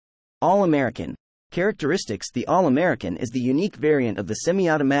All-American. Characteristics: the All-American is the unique variant of the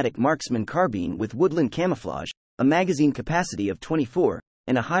semi-automatic marksman carbine with woodland camouflage, a magazine capacity of 24,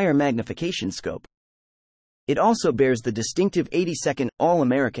 and a higher magnification scope. It also bears the distinctive 82nd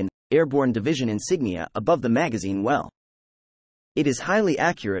All-American Airborne Division insignia above the magazine well. It is highly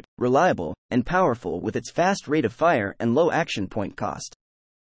accurate, reliable, and powerful with its fast rate of fire and low action point cost.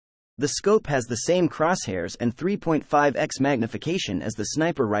 The scope has the same crosshairs and 3.5x magnification as the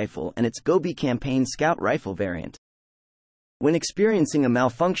sniper rifle and its Gobi campaign scout rifle variant. When experiencing a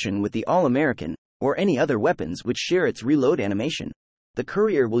malfunction with the All-American, or any other weapons which share its reload animation, the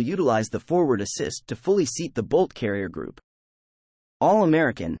courier will utilize the forward assist to fully seat the bolt carrier group.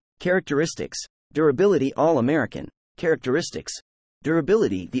 All-American. Characteristics. Durability. All-American. Characteristics.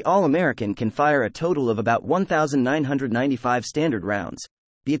 Durability. The All-American can fire a total of about 1,995 standard rounds,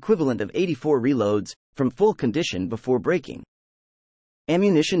 the equivalent of 84 reloads, from full condition before breaking.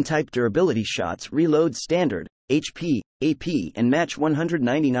 Ammunition type. Durability: shots reload standard, HP, AP, and match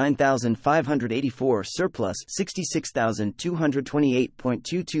 199,584 surplus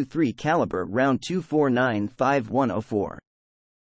 66,228.223 caliber round 249-5104.